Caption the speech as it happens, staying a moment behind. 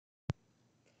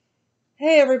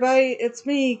Hey everybody, it's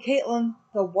me, Caitlin,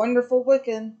 the wonderful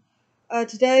Wiccan.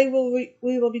 Today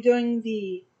we will be doing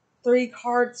the 3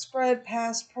 card spread,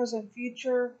 past, present,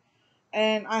 future,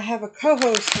 and I have a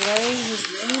co-host today.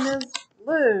 His name is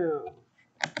Lou.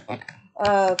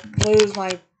 Lou is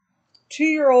my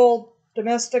 2-year-old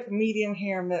domestic medium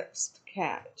hair mixed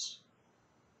cat.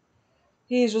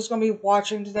 He's just going to be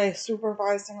watching today,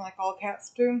 supervising like all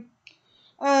cats do.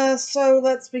 So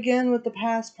let's begin with the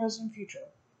past, present, future.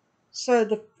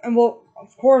 And we'll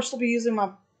of course be using my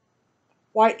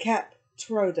White Cat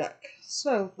Tarot deck.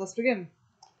 So let's begin.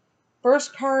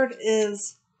 First card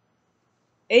is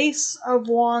Ace of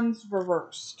Wands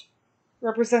reversed.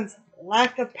 Represents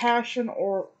lack of passion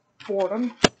or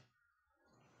boredom.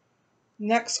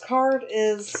 Next card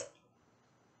is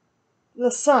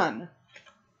the Sun.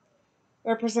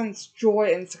 Represents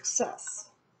joy and success.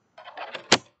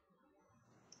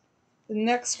 The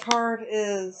next card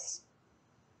is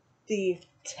the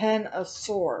Ten of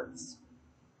Swords.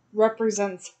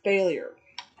 Represents failure.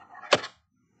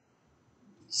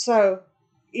 So,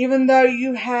 even though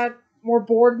you had more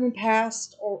boredom in the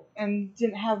past and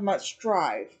didn't have much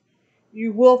drive,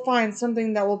 you will find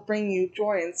something that will bring you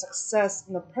joy and success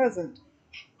in the present.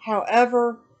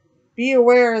 However, be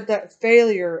aware that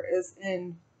failure is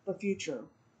in the future.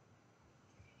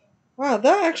 Wow,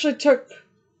 that actually took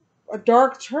a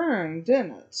dark turn,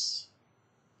 didn't it?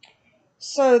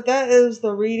 So that is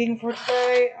the reading for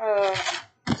today.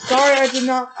 Sorry I did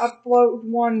not upload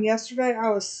one yesterday. I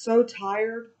was so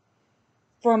tired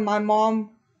from my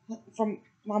mom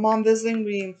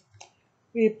visiting.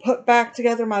 We put back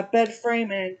together my bed frame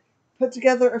and put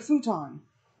together a futon.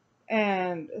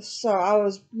 And so I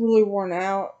was really worn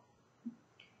out.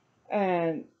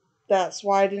 And that's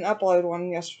why I didn't upload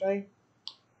one yesterday.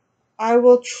 I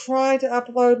will try to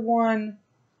upload one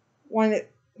when it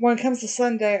comes to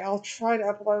Sunday. I'll try to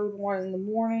upload one in the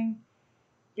morning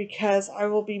because I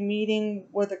will be meeting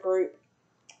with a group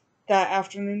that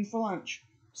afternoon for lunch.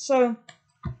 So,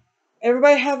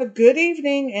 everybody have a good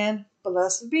evening and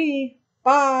blessed be.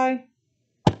 Bye.